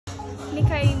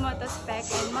Mikay Motospec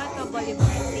and Moto Bolivar.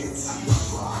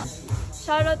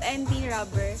 Shoutout ND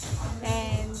Rubber.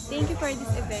 And thank you for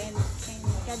this event. And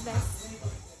God bless.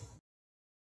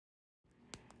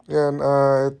 Yan,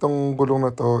 itong gulong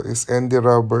na to is ND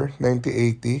Rubber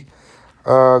 9080.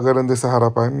 Ganun din sa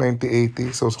harapan,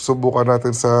 9080. So, susubukan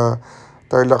natin sa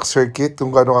tarlac circuit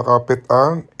kung gaano kakapit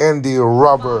ang ND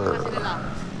Rubber.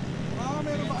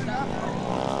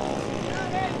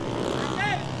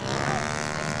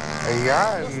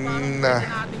 Ayan.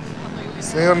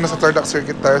 So, ngayon, nasa tarlac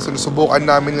circuit tayo. So, susubukan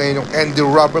namin ngayon yung ND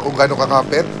Rubber kung gaano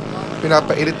kakapit.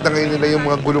 Pinapailit na ngayon nila yung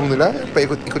mga gulong nila.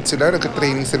 Paikot-ikot sila.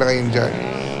 Nagka-training sila ngayon dyan.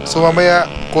 So, mamaya,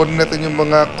 kunin natin yung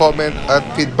mga comment at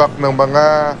feedback ng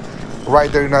mga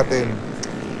rider natin.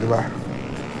 Diba?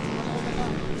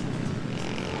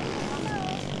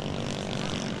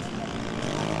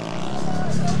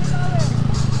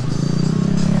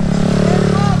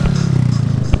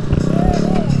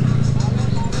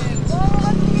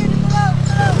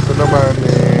 Ito naman,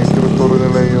 tinuturo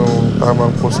nila yung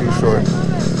tamang position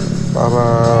para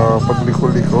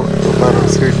pagliko-liko. Ito parang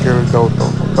circle daw to.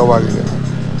 Tawagin nila.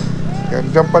 Yan,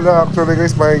 dyan pala actually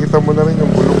guys, makikita mo na rin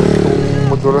yung gulong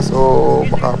kung madulas o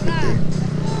makapit eh.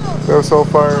 Pero so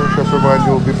far, syempre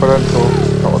mga newbie pa lang to,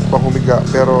 takot pa humiga.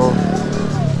 Pero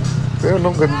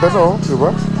nung ganda no, di ba?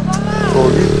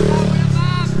 Solid.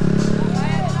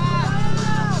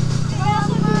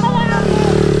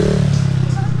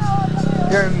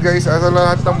 Yan guys, sa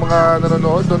lahat ng mga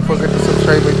nanonood, don't forget to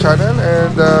subscribe my channel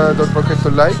and don't forget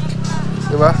to like,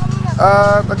 di ba?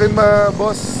 At again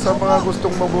boss, sa mga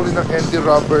gustong mabuli ng ND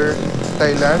Rubber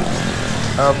Thailand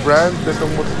brand,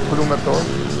 itong gulong na to,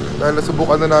 dahil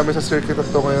nasubukan na namin sa circuit na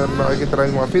to ngayon, makikita na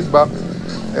yung mga feedback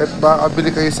at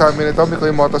makabili kayo sa amin ito. May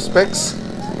Motospecs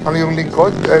ang yung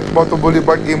lingkod at Moto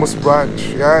Boulevard Imus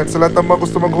branch. Yan, sa lahat ng mga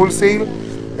gusto mag-wholesale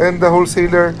and the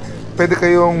wholesaler, pwede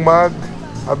kayong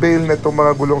mag-avail na itong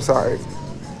mga gulong sa akin.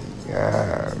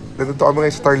 Yan, dito kami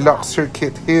ngayon sa Tarlac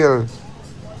Circuit Hill.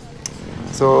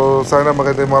 So, sana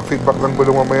maganda yung mga feedback ng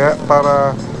gulong mamaya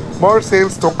para more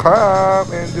sales to come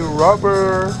and the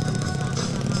rubber.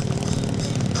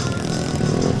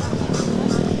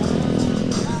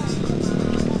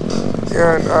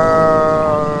 Yan,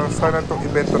 sana itong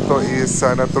event na to is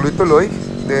sana tuloy-tuloy.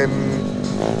 Then,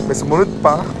 may sumunod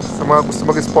pa sa mga gusto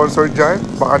mag-sponsor dyan.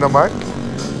 Baka naman.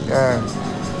 Yan.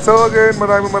 So again,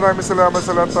 maraming salamat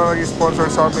sa lahat na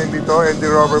nag-sponsor sa amin dito, ND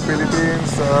Rubber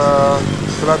Philippines, sa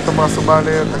lahat ng mga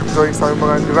sumali at nag-join sa aming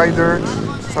mga rider.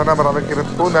 Sana maraming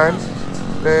kinatutunan.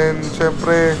 Then,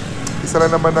 syempre, isa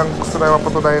lang naman ang gusto na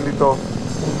mapatunayan dito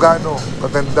kung gaano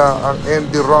maganda ang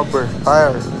ND Rubber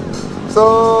tire.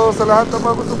 So, sa lahat ng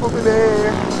mga gusto pumili,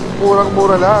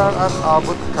 murang-mura lang at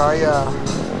abot kaya.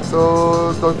 So,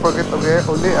 don't forget uli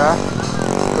to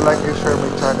like and share my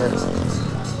channel.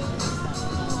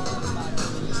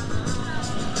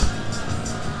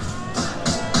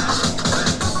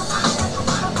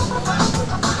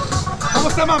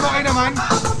 Kamusta ma'am? Okay naman?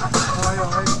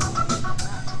 Okay.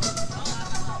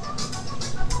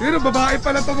 Yun, babae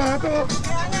pala ito mga ito.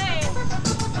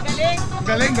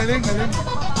 Galing.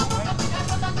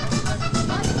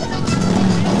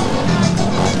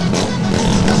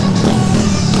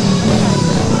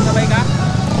 Sabay ka?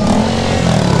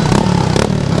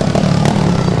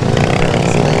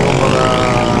 Sila yung mga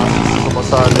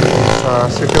sumasali sa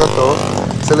circuit to.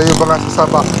 Sila yung mga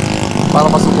sasabak para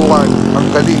masubukan ang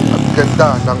galing at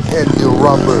ganda ng ND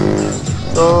Rubber.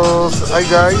 So, hi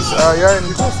guys, yan,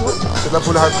 sila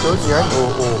po lahat yun, yan,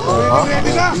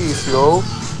 yo.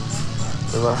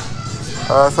 Diba?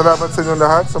 Salamat sa inyo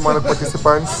lahat, sa mga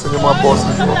nag-participants, sa inyong mga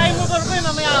bosses ko.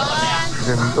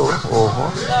 Ganito,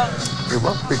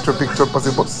 diba? Picture pa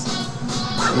si boss.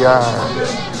 Yan,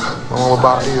 mga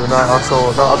babae yun,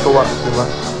 nakakatuwa, diba?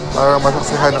 Para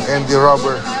masaksihan ng ND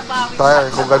Rubber tire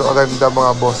kung gano'ng aganda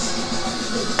mga boss.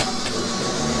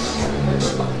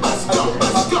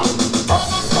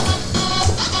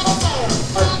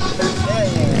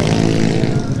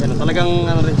 Talagang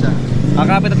ano rin siya.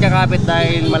 Kakapit at kakapit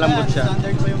dahil malambot siya.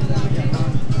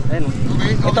 Ayun.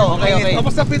 Ito, okay.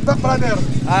 Tapos sa feedback, brother?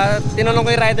 Tinanong ko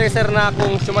yung rider sir na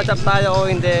kung sumachap tayo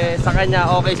o hindi. Sa kanya,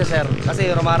 okay siya sir.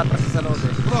 Kasi rumaratras sa loob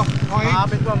eh. Bro, okay?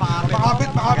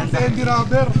 Makapit sa ND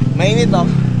Rubber. Mainit oh.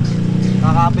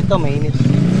 Kakapit to, mainit.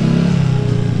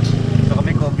 So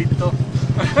kami COVID to.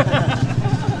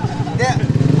 Hindi,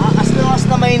 as long as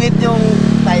na mainit yung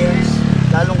tires,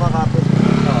 lalong kakapit.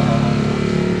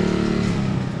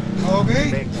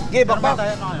 Okay? Okay, bakbak.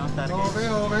 Okay.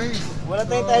 Wala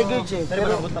tayong tire gauge eh.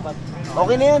 Pero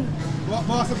okay na yan.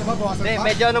 Bawasan pa ba? Hindi,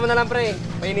 medyo ano mo na lang pre.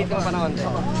 Painitin mo panahon.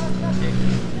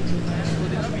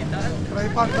 Try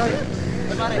pa, try.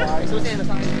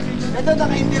 Ito,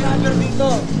 naka-hindi rubber dito.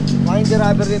 Naka-hindi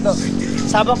rubber dito.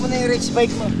 Sabak mo na yung race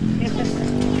bike mo.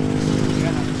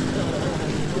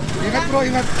 Ingat bro,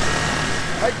 ingat.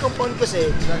 Hard compound kasi,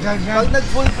 Yan. pag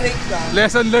nag-full brake ka,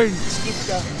 Lesson learned. skip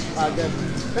ka agad.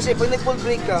 Kasi pag nag-full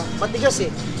brake ka, matigas eh.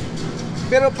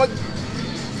 Pero pag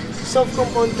soft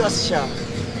compound kasi siya,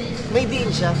 may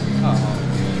diin siya.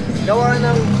 Gawa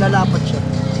ng lalapat siya.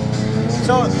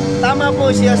 So, tama po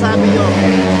siya sabi nyo,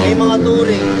 may mga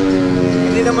touring,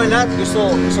 hindi naman lahat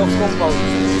gusto soft compound.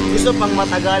 Gusto pang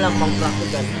matagalan, pang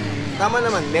practical. Tama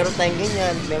naman, meron tayong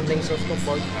ganyan, meron tayong soft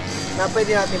compound na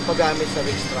pwede natin paggamit sa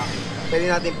racetrack. Pwede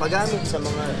natin paggamit sa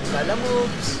mga gala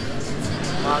moves,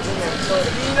 mga ganyan. So,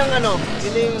 yun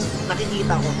yung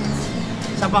nakikita ko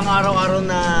sa pang-araw-araw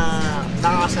na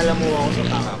nakakasalamuha ako sa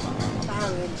tao.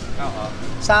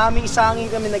 Sa aming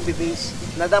sangin kami nagbe-base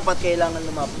na dapat kailangan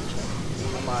lumapit siya.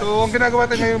 So, ang ginagawa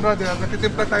tayo ngayon, brother,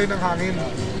 natitimpla tayo ng hangin.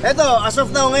 Eto, as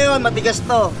of now ngayon, matigas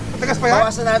to. Matigas pa yan?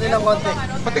 Bawasan natin ng konti.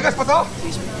 Matigas pa to?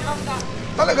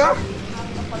 Talaga?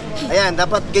 Ayan,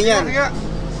 dapat ganyan. Sige.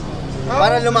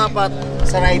 Para lumapat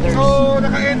sa rider. So,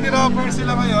 naka-Andy rubber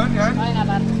sila ngayon, yan.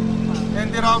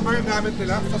 Andy rubber gamit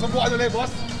nila. So, subukan nila yung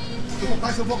boss.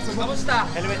 Subok. Kamusta?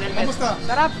 Kamusta?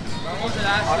 Sarap.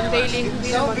 Daily.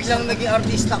 Ikaw, biglang naging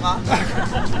artista ka.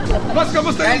 Boss,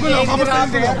 kamusta yung gulong? Kamusta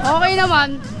yung gulong? Okay naman.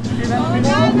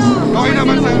 Okay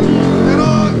naman sa'yo. Pero,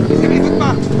 isang ikot pa.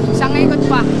 Isang ikot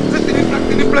pa. Kasi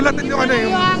tinimpla natin yung ano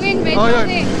Yung hangin, medyo Oh, yun.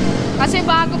 Kasi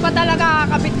bago pa talaga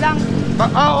kakabit lang.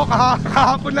 Oo,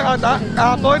 kahapon lang ata.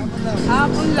 Kahapon.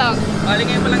 Hapon lang. Bali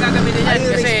ngayon pa lang gagamitin yan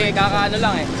kasi kakaano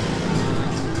lang eh.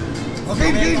 Okay,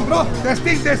 game bro.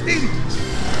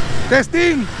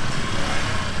 Testing.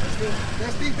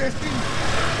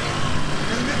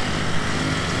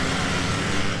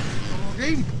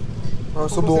 Okay.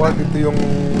 Subukan dito yung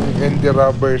Andy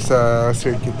rubber sa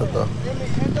circuit na to.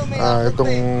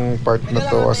 Itong part na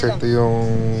to kasi ito yung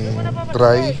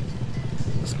dry.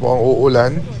 Tapos mukhang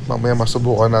uulan. Mamaya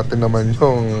masubukan natin naman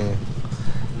yung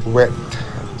wet.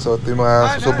 So ito yung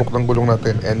mga susubok ng gulong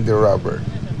natin, Andy rubber.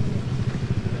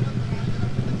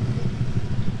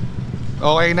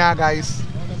 Okay na guys.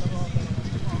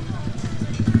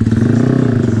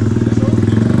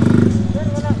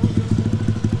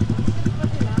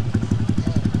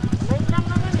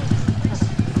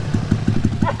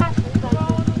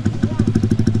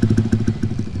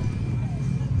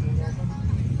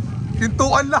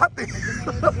 Hintuan lahat eh.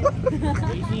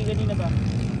 Kanina ba?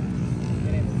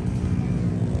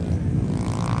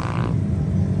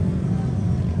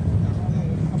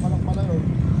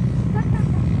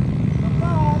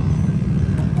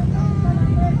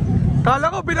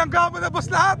 Kala ko binangga mo na boss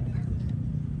lahat.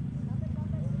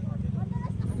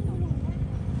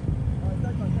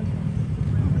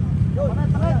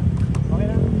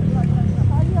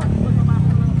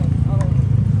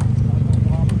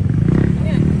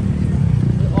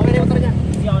 Okay na yung motor niya.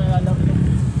 Hindi ako nalalaw.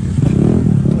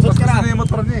 Mas kasi na yung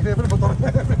motor niya eh. Siyempre motor.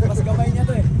 Mas gabay niya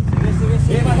to eh.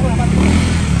 Sige, pasok.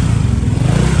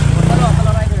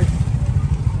 Palo riders.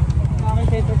 Okay,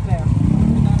 papers na yan.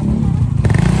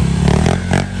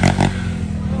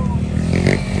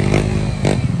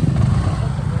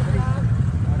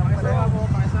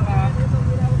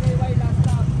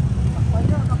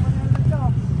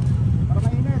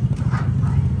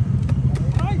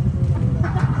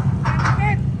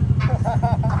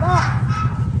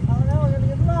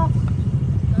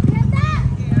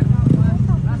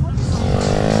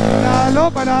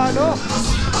 Panalo.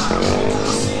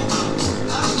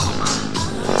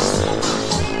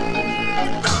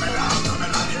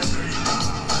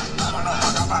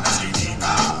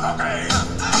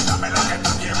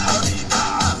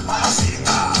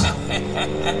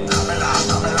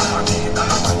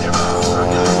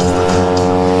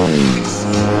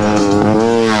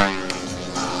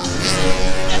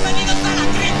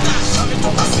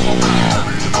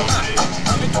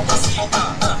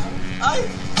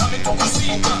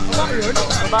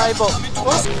 Babae po.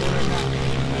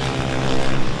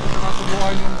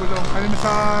 Nakasubukan yung gulong. Ano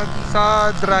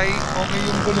sa dry? Okay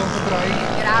yung gulong sa dry.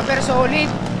 Rubber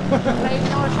solid. Rain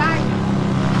no shine.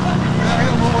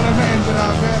 Kaya umuulan na end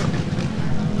rubber.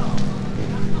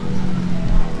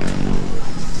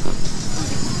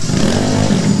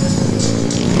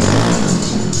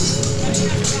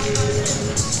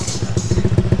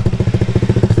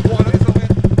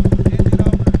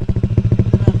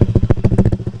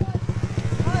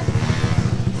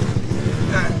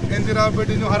 Rubber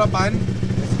din yung harapan.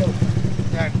 Let's go.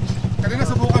 Yan. Kanina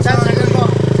subukan sa Sagad mo.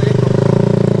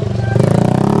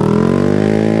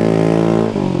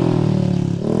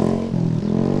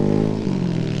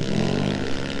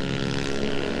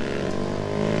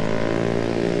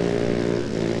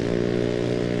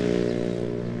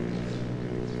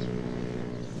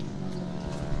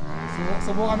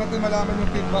 subukan natin malaman yung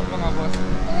feedback mga boss.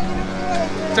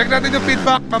 Check natin yung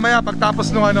feedback mamaya pagtapos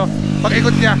nung ano,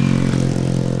 pag-ikot niya.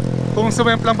 Kung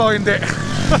sumemplang ba o hindi.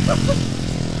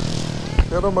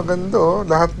 Pero maganda oh,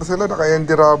 lahat na sila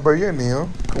naka-Andy rubber yan eh oh.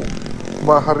 Kung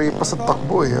mahari pa sa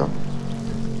takbo eh oh.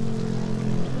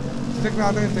 Check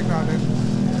natin, check natin.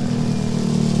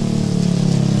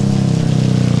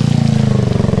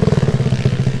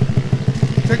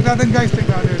 Check natin guys, check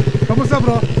natin. Kamusta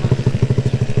bro?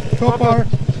 So far?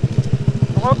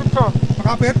 Makapit siya.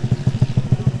 Makapit?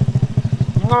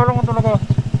 Mga lang ko talaga.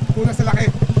 Kulang sa laki.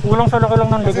 Kulang sa laki lang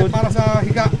ng Kasi likod. para sa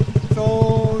higa. So,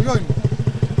 yun.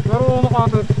 Pero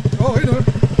makapit. Oh, yun oh.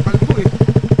 Kalbo eh.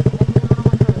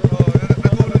 Oh,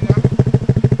 nagulo niya.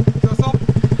 So,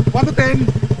 1 to 10.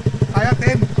 Kaya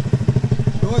 10.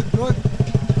 Good, good.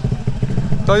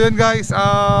 So yun guys,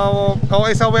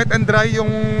 okay sa wet and dry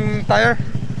yung tire.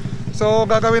 So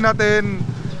gagawin natin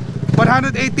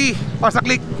 180 para sa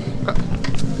click. Good,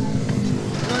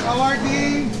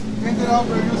 awarding Andy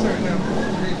rubber user.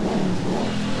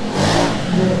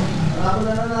 Ako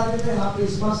na lang natin ito, Happy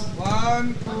Christmas.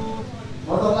 1,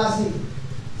 2. Moto Classic.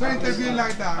 So interview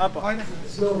lang kita. Apo. Okay na.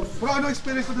 Let's go. Bro, ano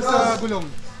experience mo sa gulong?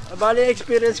 Bali,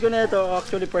 experience ko na ito.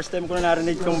 Actually, first time ko na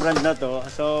narinig yung brand na to.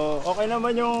 So, okay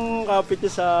naman yung kapit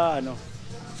niya sa, ano,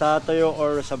 sa Toyo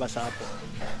or sa Basapo.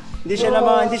 Hindi siya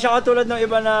naman, hindi siya katulad ng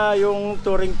iba na yung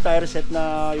touring tire set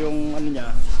na yung, ano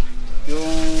niya, yung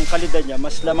kalidad niya,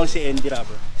 mas lamang si Andy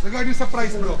Rubber. Regarding sa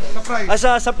price bro, sa price.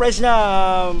 Sa price niya,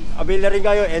 available rin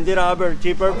kayo, Andy Rubber,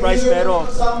 cheaper price pero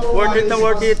worth it na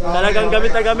worth it. Talagang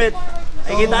gamit na gamit.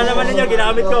 Ay, kita naman ninyo,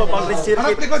 ginamit ko pang race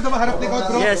Harap circuit. likod, diba? Harap likod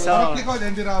bro. Yes, Harap likod,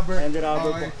 Andy rubber. Andy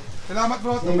rubber Okay. po. Salamat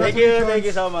bro. Thank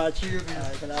you so much. See you.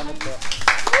 Salamat po.